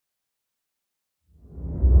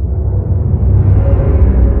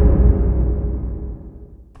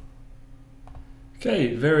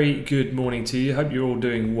Okay, very good morning to you. Hope you're all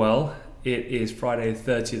doing well. It is Friday,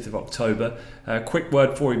 30th of October. Quick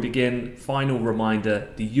word before we begin. Final reminder,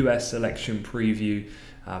 the US election preview.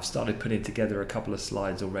 I've started putting together a couple of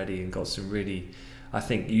slides already and got some really, I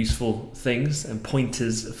think, useful things and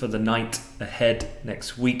pointers for the night ahead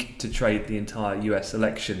next week to trade the entire US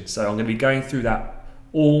election. So I'm going to be going through that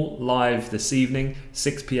all live this evening,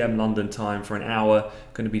 6 p.m. London time for an hour.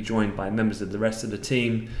 Going to be joined by members of the rest of the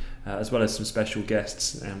team, as well as some special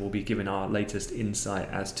guests, and we'll be giving our latest insight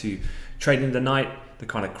as to trading the night, the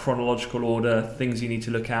kind of chronological order, things you need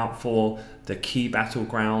to look out for, the key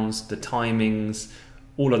battlegrounds, the timings,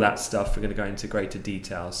 all of that stuff. We're going to go into greater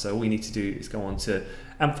detail. So all you need to do is go on to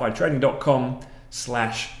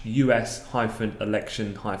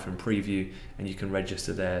amplifytrading.com/US-election-preview, and you can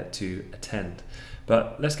register there to attend.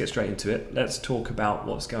 But let's get straight into it. Let's talk about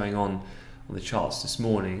what's going on the charts this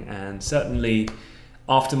morning, and certainly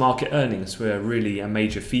aftermarket earnings were really a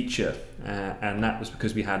major feature, and that was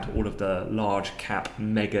because we had all of the large cap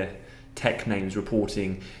mega tech names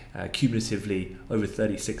reporting cumulatively over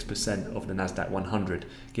 36% of the Nasdaq 100,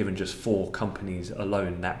 given just 4 companies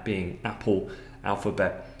alone, that being Apple,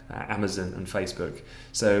 Alphabet, Amazon and Facebook.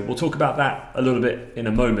 So we'll talk about that a little bit in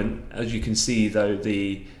a moment. As you can see though,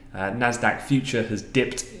 the Nasdaq future has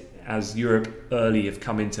dipped as Europe early have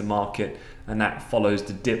come into market, and that follows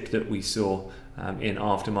the dip that we saw in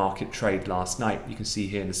aftermarket trade last night. You can see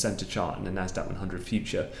here in the center chart in the Nasdaq 100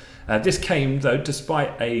 future. This came though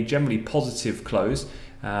despite a generally positive close.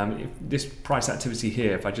 This price activity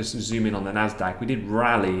here, if I just zoom in on the Nasdaq, we did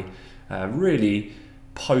rally really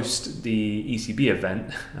post the ECB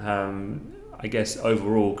event. I guess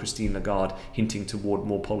overall Christine Lagarde hinting toward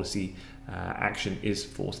more policy action is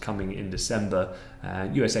forthcoming in December.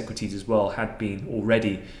 US equities as well had been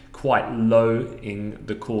already quite low in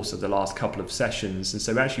the course of the last couple of sessions, and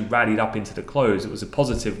so we actually rallied up into the close. It was a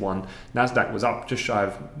positive one. Nasdaq was up just shy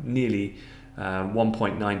of nearly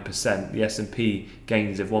 1.9%, the S&P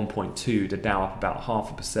gains of 1.2%, the Dow up about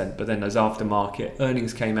 0.5%, but then as aftermarket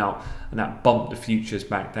earnings came out, and that bumped the futures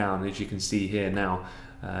back down. As you can see here now,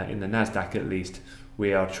 in the Nasdaq at least,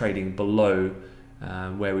 we are trading below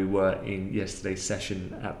where we were in yesterday's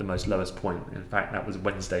session at the most lowest point. In fact, that was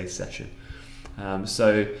Wednesday's session.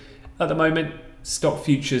 So at the moment, stock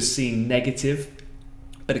futures seem negative.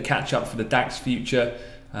 Bit of catch up for the DAX future.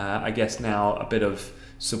 I guess now a bit of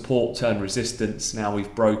support turn resistance. Now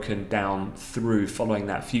we've broken down through, following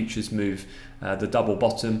that futures move, the double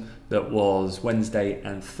bottom that was Wednesday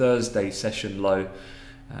and Thursday session low.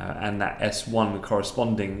 And that S1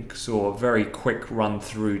 corresponding saw a very quick run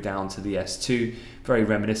through down to the S2, very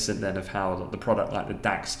reminiscent then of how the product like the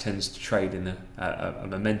DAX tends to trade in a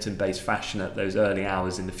momentum-based fashion at those early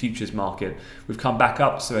hours in the futures market. We've come back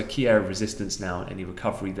up, so a key area of resistance now, any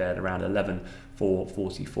recovery there at around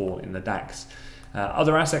 11,444 in the DAX.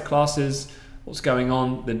 Other asset classes, what's going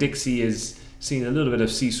on? The Dixie is seeing a little bit of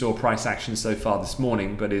seesaw price action so far this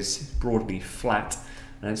morning, but is broadly flat,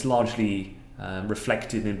 and it's largely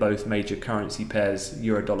reflected in both major currency pairs,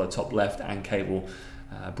 euro dollar top left and cable,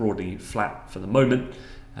 broadly flat for the moment.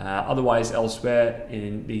 Otherwise elsewhere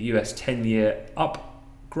in the US 10-year up,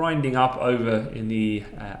 grinding up over in the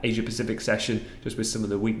Asia Pacific session, just with some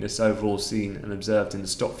of the weakness overall seen and observed in the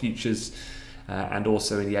stock futures, and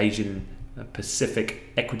also in the Asian Pacific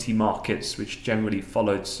equity markets, which generally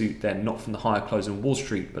followed suit then, not from the higher close on Wall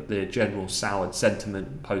Street, but the general soured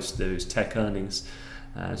sentiment post those tech earnings.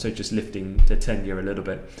 So just lifting the 10-year a little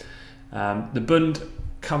bit. The Bund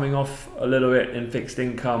coming off a little bit in fixed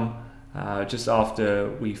income just after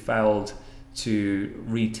we failed to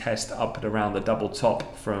retest up at around the double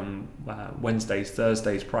top from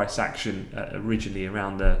Thursday's price action, originally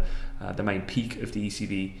around the main peak of the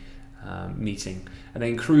ECB meeting. And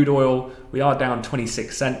then crude oil, we are down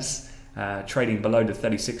 26 cents, trading below the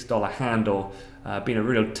 $36 handle. Been a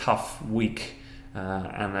real tough week.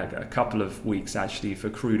 And a couple of weeks actually for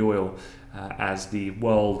crude oil, as the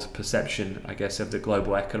world perception, I guess, of the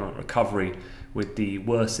global economic recovery with the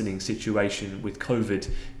worsening situation with COVID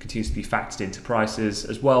continues to be factored into prices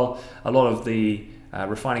as well. A lot of the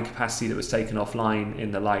refining capacity that was taken offline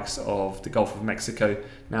in the likes of the Gulf of Mexico,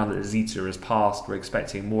 now that the Zeta has passed, we're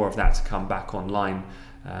expecting more of that to come back online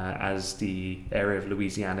as the area of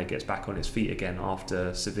Louisiana gets back on its feet again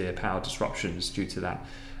after severe power disruptions due to that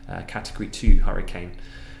Category 2 hurricane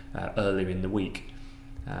earlier in the week.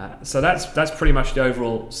 So that's pretty much the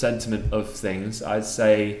overall sentiment of things. I'd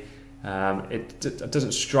say it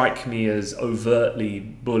doesn't strike me as overtly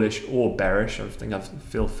bullish or bearish. I think I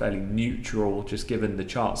feel fairly neutral, just given the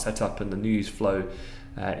chart setup and the news flow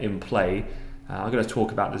in play. I'm going to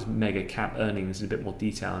talk about this mega cap earnings in a bit more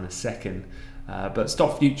detail in a second. But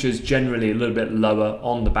stock futures generally a little bit lower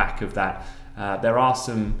on the back of that. There are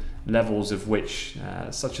some levels of which,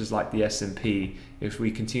 such as like the S&P, if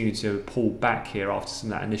we continue to pull back here after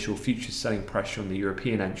some of that initial futures selling pressure on the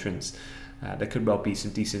European entrance, there could well be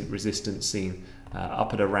some decent resistance seen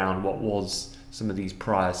up at around what was some of these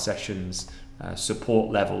prior sessions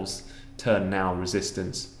support levels, turn now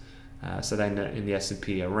resistance. So then in the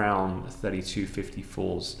S&P around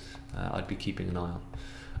 32.54s, I'd be keeping an eye on.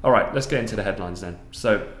 All right, let's get into the headlines then.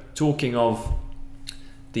 So talking of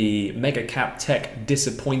the mega cap tech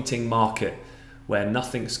disappointing market where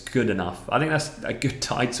nothing's good enough. I think that's a good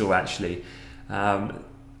title actually.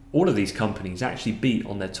 All of these companies actually beat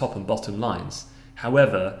on their top and bottom lines.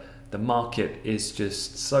 However, the market is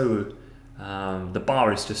just so, the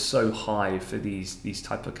bar is just so high for these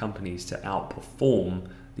type of companies to outperform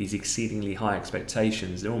these exceedingly high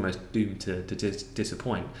expectations. They're almost doomed to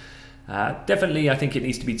disappoint. Definitely, I think it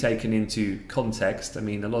needs to be taken into context. I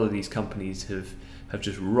mean, a lot of these companies have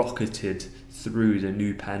just rocketed through the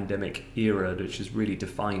new pandemic era, which has really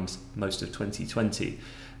defined most of 2020.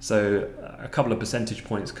 So a couple of percentage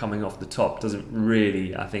points coming off the top doesn't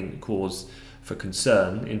really, I think, cause for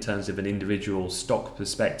concern in terms of an individual stock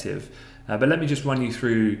perspective. But let me just run you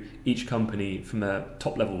through each company from a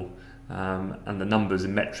top level and the numbers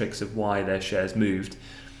and metrics of why their shares moved.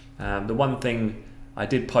 The one thing I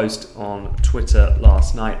did post on Twitter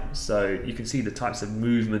last night, so you can see the types of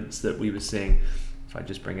movements that we were seeing. If I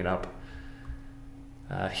just bring it up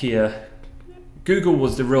here, Google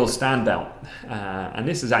was the real standout, and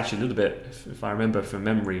this is actually a little bit, if I remember from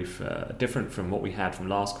memory, different from what we had from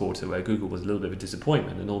last quarter, where Google was a little bit of a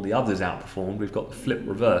disappointment and all the others outperformed. We've got the flip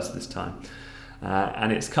reverse this time,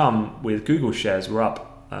 and it's come with Google shares were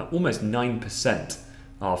up almost 9%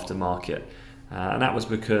 after market, and that was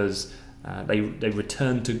because they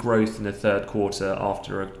returned to growth in the third quarter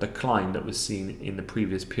after a decline that was seen in the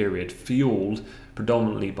previous period, fueled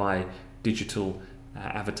predominantly by digital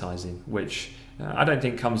advertising, which I don't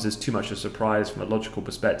think comes as too much of a surprise from a logical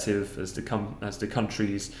perspective as the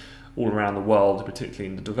countries all around the world, particularly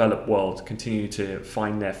in the developed world, continue to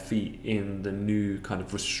find their feet in the new kind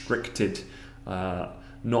of restricted,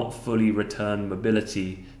 not fully returned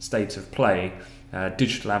mobility state of play.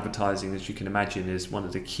 Digital advertising, as you can imagine, is one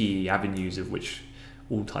of the key avenues of which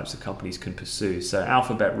all types of companies can pursue. So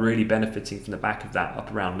Alphabet really benefiting from the back of that,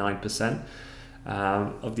 up around 9%.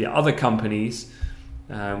 Of the other companies,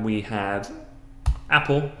 we had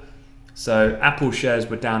Apple. So Apple shares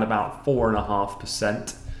were down about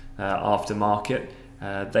 4.5% after market.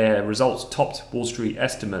 Their results topped Wall Street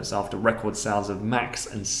estimates after record sales of Macs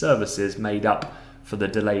and services made up for the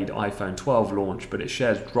delayed iPhone 12 launch, but its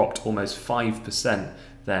shares dropped almost 5%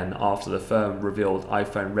 then after the firm revealed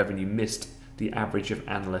iPhone revenue missed the average of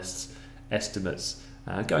analysts' estimates.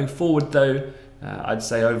 Going forward though, I'd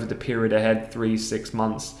say over the period ahead, 3-6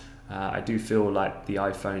 months, I do feel like the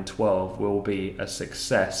iPhone 12 will be a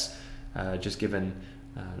success, just given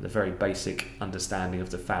the very basic understanding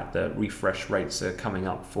of the fact that refresh rates are coming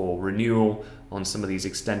up for renewal on some of these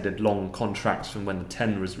extended long contracts from when the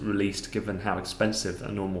 10 was released, given how expensive a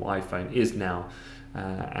normal iPhone is now.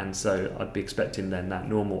 And so I'd be expecting then that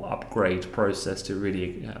normal upgrade process to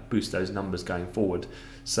really boost those numbers going forward.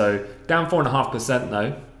 So down 4.5%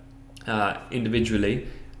 though, individually.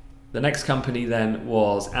 The next company then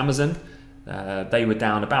was Amazon. They were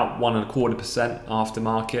down about 1.25% after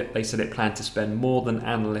market. They said it planned to spend more than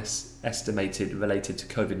analysts estimated related to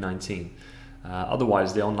COVID-19.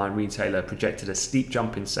 Otherwise, the online retailer projected a steep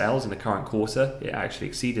jump in sales in the current quarter. It actually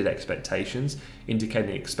exceeded expectations,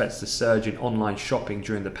 indicating it expects the surge in online shopping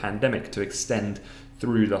during the pandemic to extend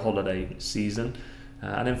through the holiday season.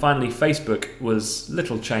 And then finally, Facebook was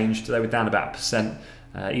little changed. They were down about 1%,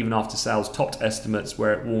 even after sales topped estimates,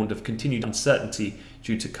 where it warned of continued uncertainty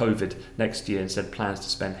due to COVID next year and said plans to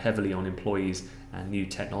spend heavily on employees and new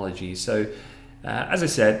technologies. So as I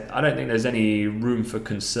said, I don't think there's any room for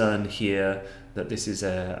concern here that this is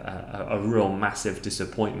a real massive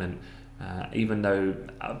disappointment, even though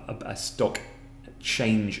a stock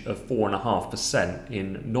change of 4.5%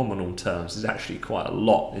 in nominal terms is actually quite a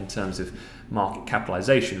lot in terms of market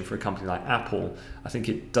capitalization for a company like Apple. I think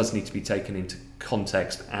it does need to be taken into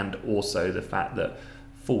context, and also the fact that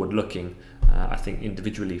forward looking, I think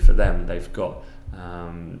individually for them, they've got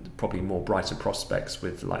probably more brighter prospects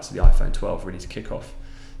with the likes of the iPhone 12 ready to kick off.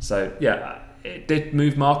 So yeah, it did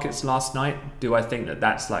move markets last night. Do I think that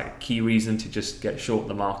that's like a key reason to just get short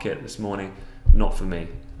the market this morning? Not for me,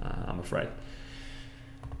 I'm afraid.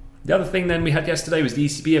 The other thing then we had yesterday was the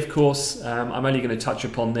ECB, of course. I'm only going to touch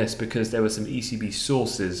upon this because there were some ECB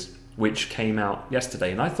sources which came out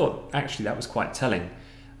yesterday, and I thought actually that was quite telling.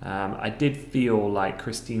 I did feel like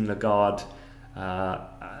Christine Lagarde,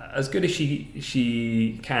 as good as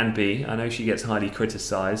she can be, I know she gets highly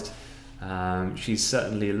criticised. She's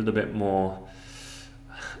certainly a little bit more.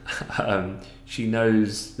 She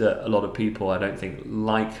knows that a lot of people, I don't think,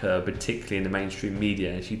 like her, particularly in the mainstream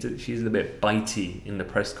media. And she's a bit bitey in the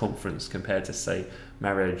press conference compared to, say,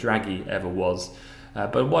 Mario Draghi ever was.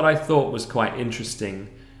 But what I thought was quite interesting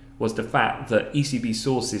was the fact that ECB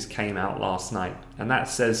sources came out last night, and that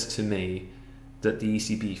says to me that the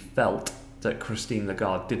ECB felt that Christine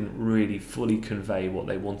Lagarde didn't really fully convey what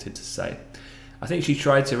they wanted to say. I think she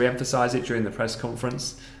tried to re-emphasize it during the press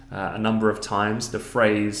conference a number of times. The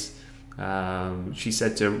phrase, she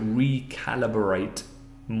said to recalibrate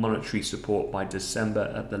monetary support by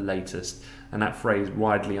December at the latest, and that phrase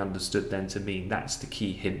widely understood then to mean that's the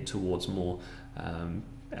key hint towards more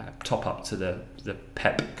top up to the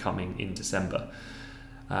PEP coming in December.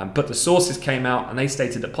 But the sources came out and they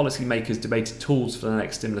stated that policymakers debated tools for the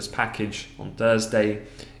next stimulus package on Thursday,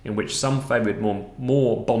 in which some favoured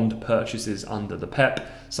more bond purchases under the PEP,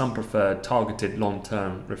 some preferred targeted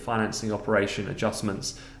long-term refinancing operation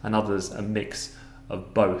adjustments, and others a mix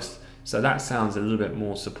of both. So that sounds a little bit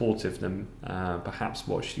more supportive than perhaps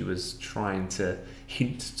what she was trying to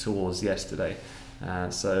hint towards yesterday.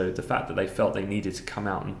 So the fact that they felt they needed to come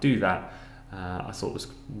out and do that, I thought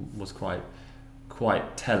was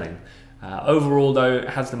quite telling. Overall, though,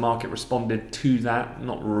 has the market responded to that?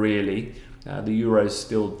 Not really. The euro is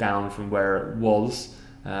still down from where it was,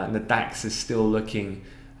 and the DAX is still looking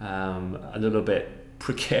a little bit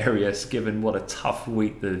precarious given what a tough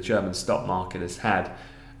week the German stock market has had,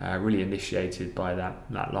 really initiated by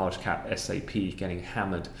that large cap SAP getting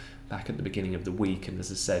hammered back at the beginning of the week. And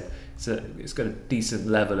as I said, it's got a decent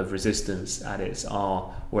level of resistance at its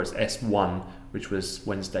R or its S1, which was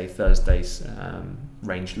Wednesday, Thursday's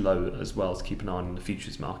range low as well, to keep an eye on the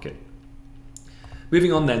futures market.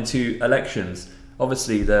 Moving on then to elections.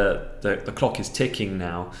 Obviously the clock is ticking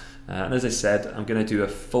now, and as I said, I'm going to do a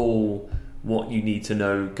full what you need to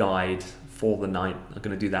know guide for the night. I'm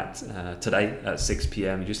going to do that today at 6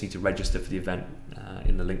 p.m. You just need to register for the event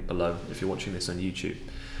in the link below if you're watching this on YouTube.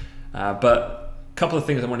 But a couple of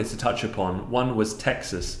things I wanted to touch upon. One was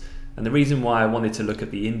Texas, and the reason why I wanted to look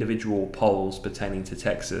at the individual polls pertaining to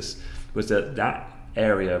Texas was that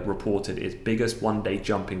area reported its biggest one-day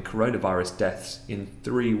jump in coronavirus deaths in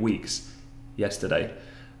 3 weeks yesterday.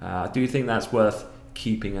 I do think that's worth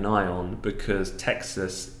keeping an eye on, because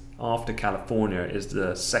Texas, after California, is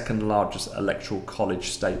the second largest electoral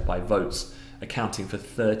college state by votes, accounting for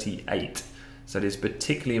 38. So it is a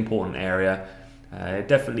particularly important area. It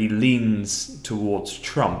definitely leans towards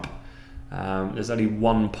Trump. There's only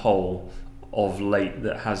one poll of late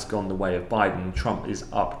that has gone the way of Biden. Trump is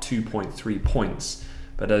up 2.3 points,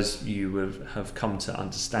 but as you have come to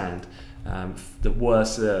understand, the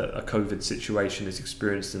worse a COVID situation is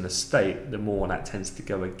experienced in the state, the more that tends to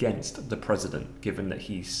go against the president, given that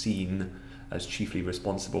he's seen as chiefly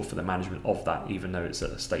responsible for the management of that, even though it's at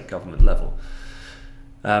a state government level.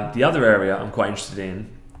 The other area I'm quite interested in,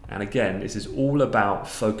 and again, this is all about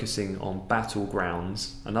focusing on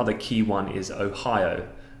battlegrounds. Another key one is Ohio.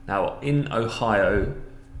 Now, in Ohio,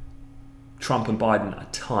 Trump and Biden are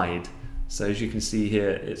tied. So as you can see here,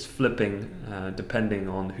 it's flipping depending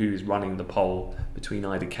on who's running the poll between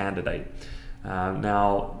either candidate.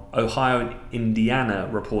 Now, Ohio and Indiana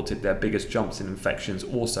reported their biggest jumps in infections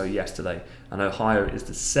also yesterday, and Ohio is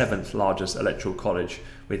the 7th largest electoral college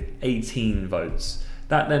with 18 votes.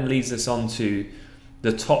 That then leads us on to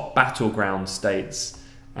the top battleground states,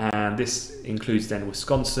 and this includes then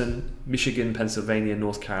Wisconsin, Michigan, Pennsylvania,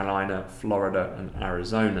 North Carolina, Florida, and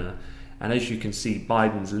Arizona. And as you can see,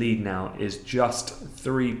 Biden's lead now is just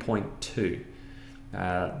 3.2.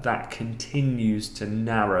 That continues to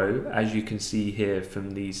narrow, as you can see here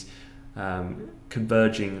from these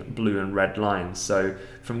converging blue and red lines. So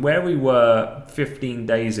from where we were 15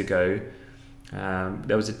 days ago,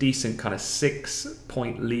 there was a decent kind of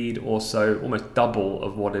 6-point lead or so, almost double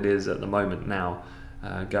of what it is at the moment now,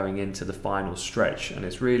 going into the final stretch. And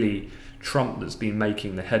it's really Trump that's been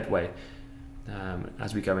making the headway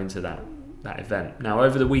as we go into that event. Now,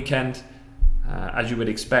 over the weekend, as you would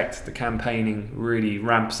expect, the campaigning really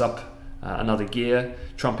ramps up another gear.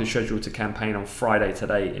 Trump is scheduled to campaign on Friday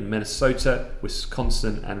today in Minnesota,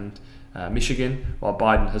 Wisconsin, and Michigan, while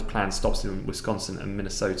Biden has planned stops in Wisconsin and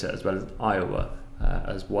Minnesota, as well as Iowa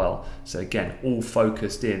as well. So again, all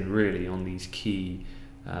focused in really on these key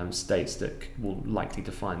states that will likely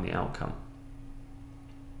define the outcome.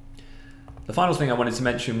 The final thing I wanted to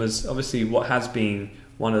mention was obviously what has been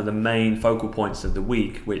one of the main focal points of the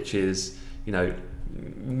week, which is,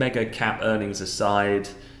 mega cap earnings aside,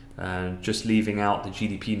 just leaving out the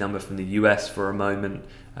GDP number from the US for a moment,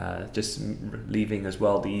 just leaving as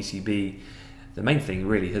well the ECB, the main thing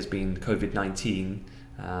really has been COVID-19,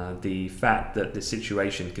 the fact that the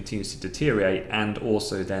situation continues to deteriorate, and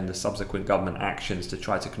also then the subsequent government actions to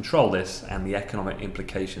try to control this and the economic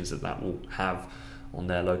implications that that will have on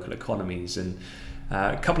their local economies. And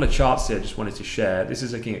a couple of charts here I just wanted to share. This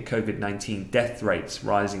is looking at COVID-19 death rates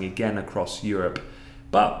rising again across Europe.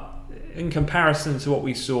 But in comparison to what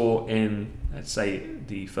we saw in, let's say,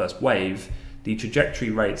 the first wave, the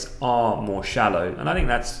trajectory rates are more shallow. And I think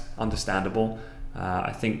that's understandable.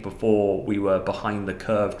 I think before we were behind the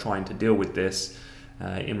curve trying to deal with this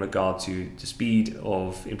in regard to the speed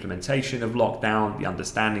of implementation of lockdown, the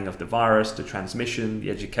understanding of the virus, the transmission, the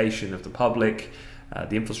education of the public,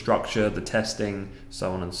 the infrastructure, the testing,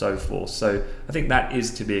 so on and so forth. So I think that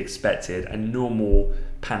is to be expected. A normal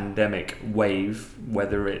pandemic wave,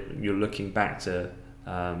 whether you're looking back to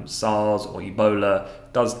SARS or Ebola,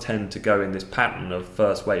 does tend to go in this pattern of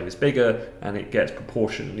first wave is bigger and it gets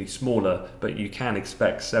proportionately smaller, but you can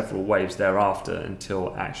expect several waves thereafter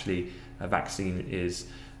until actually a vaccine is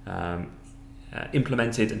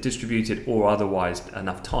implemented and distributed, or otherwise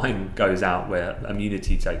enough time goes out where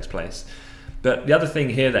immunity takes place. But the other thing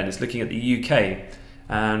here then is looking at the UK,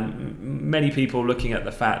 and many people looking at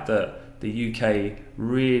the fact that the UK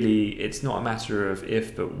really, it's not a matter of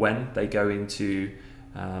if but when they go into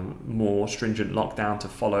more stringent lockdown to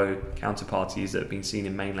follow counterparties that have been seen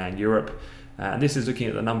in mainland Europe. And this is looking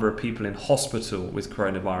at the number of people in hospital with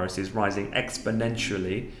coronavirus is rising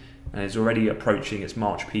exponentially and is already approaching its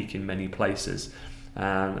March peak in many places.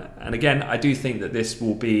 And again, I do think that this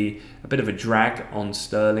will be a bit of a drag on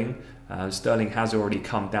sterling. Sterling has already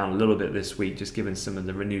come down a little bit this week, just given some of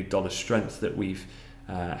the renewed dollar strength that we've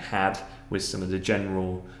had with some of the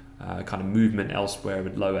general kind of movement elsewhere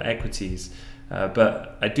with lower equities.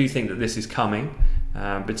 But I do think that this is coming,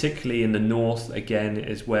 particularly in the north. Again,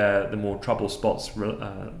 is where the more trouble spots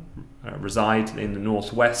reside. In the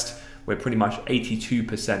northwest, we're pretty much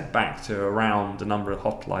 82% back to around the number of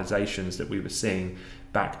hospitalizations that we were seeing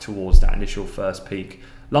back towards that initial first peak.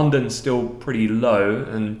 London's still pretty low,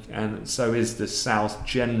 and so is the south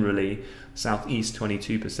generally. Southeast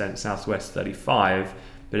 22%, southwest 35%,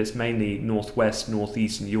 but it's mainly northwest,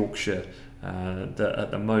 northeast and Yorkshire that at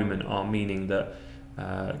the moment are meaning that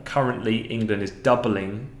currently England is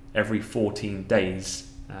doubling every 14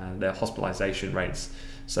 days their hospitalization rates.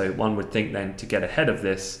 So one would think then to get ahead of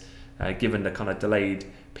this, given the kind of delayed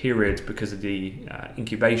period because of the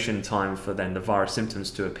incubation time for then the virus symptoms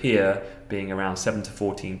to appear being around 7 to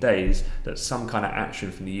 14 days, that some kind of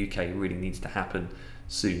action from the UK really needs to happen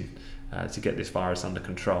soon to get this virus under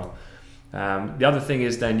control. The other thing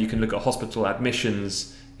is then you can look at hospital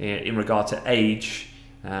admissions in regard to age,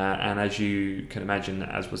 and as you can imagine,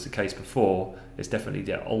 as was the case before, it's definitely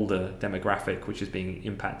the older demographic which is being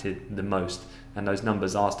impacted the most, and those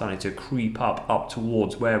numbers are starting to creep up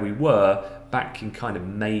towards where we were back in kind of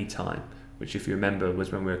May time, which if you remember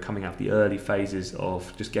was when we were coming out the early phases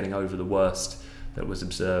of just getting over the worst that was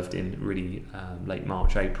observed in really late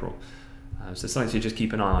March, April. So something to just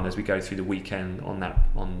keep an eye on as we go through the weekend on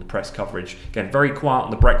the press coverage. Again, very quiet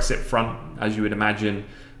on the Brexit front, as you would imagine.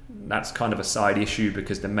 That's kind of a side issue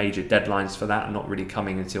because the major deadlines for that are not really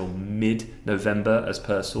coming until mid-November, as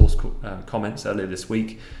per source comments earlier this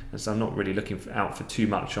week. And so I'm not really looking out for too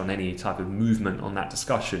much on any type of movement on that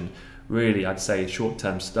discussion. Really, I'd say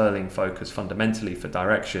short-term sterling focus fundamentally for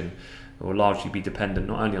direction will largely be dependent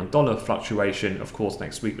not only on dollar fluctuation, of course,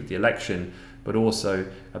 next week with the election, but also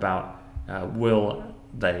about will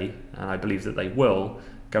they, and I believe that they will,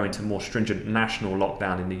 go into more stringent national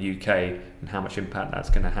lockdown in the UK, and how much impact that's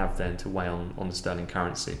going to have then to weigh on the sterling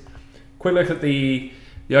currency. Quick look at the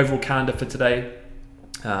overall calendar for today.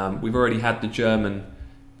 We've already had the German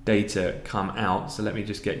data come out, so let me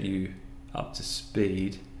just get you up to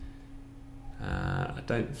speed. I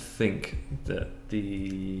don't think that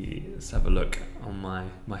let's have a look on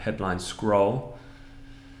my headline scroll.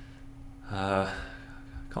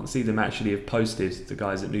 Can't see them actually have posted, the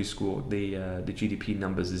guys at New School, the GDP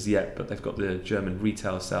numbers as yet, but they've got the German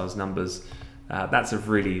retail sales numbers. That's of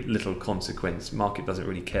really little consequence. Market doesn't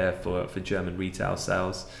really care for German retail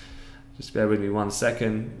sales. Just bear with me 1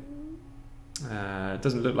 second. It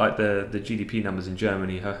doesn't look like the GDP numbers in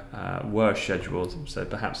Germany were scheduled, so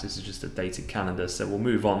perhaps this is just a dated calendar. So we'll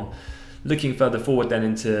move on. Looking further forward then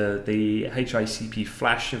into the HICP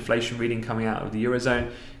flash inflation reading coming out of the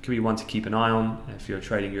Eurozone, could be one to keep an eye on if you're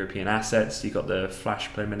trading European assets. You've got the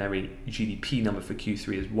flash preliminary GDP number for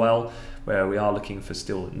Q3 as well, where we are looking for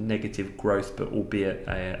still negative growth, but albeit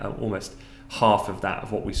almost half of that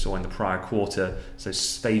of what we saw in the prior quarter. So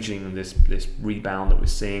staging this rebound that we're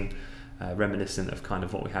seeing, reminiscent of kind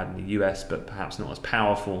of what we had in the US, but perhaps not as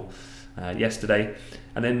powerful yesterday.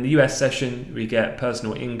 And then in the US session, we get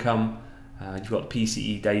personal income. You've got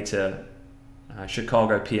PCE data,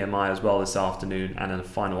 Chicago PMI as well this afternoon, and then the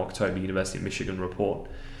final October University of Michigan report.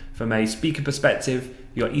 From a speaker perspective,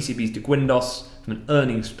 you've got ECB's de Guindos. From an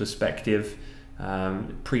earnings perspective,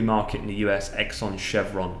 pre-market in the US, Exxon,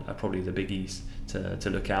 Chevron are probably the biggies to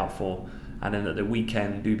look out for. And then at the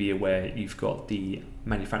weekend, do be aware you've got the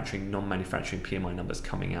manufacturing, non-manufacturing PMI numbers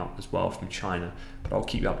coming out as well from China. But I'll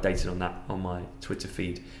keep you updated on that on my Twitter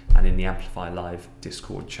feed and in the Amplify Live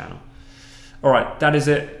Discord channel. All right, that is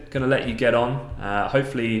it. Going to let you get on.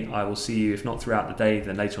 Hopefully I will see you, if not throughout the day,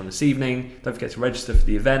 then later on this evening. Don't forget to register for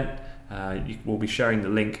the event. We'll be sharing the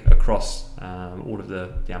link across all of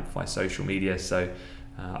the Amplify social media, so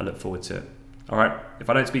I look forward to it. All right, if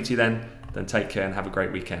I don't speak to you then take care and have a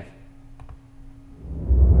great weekend.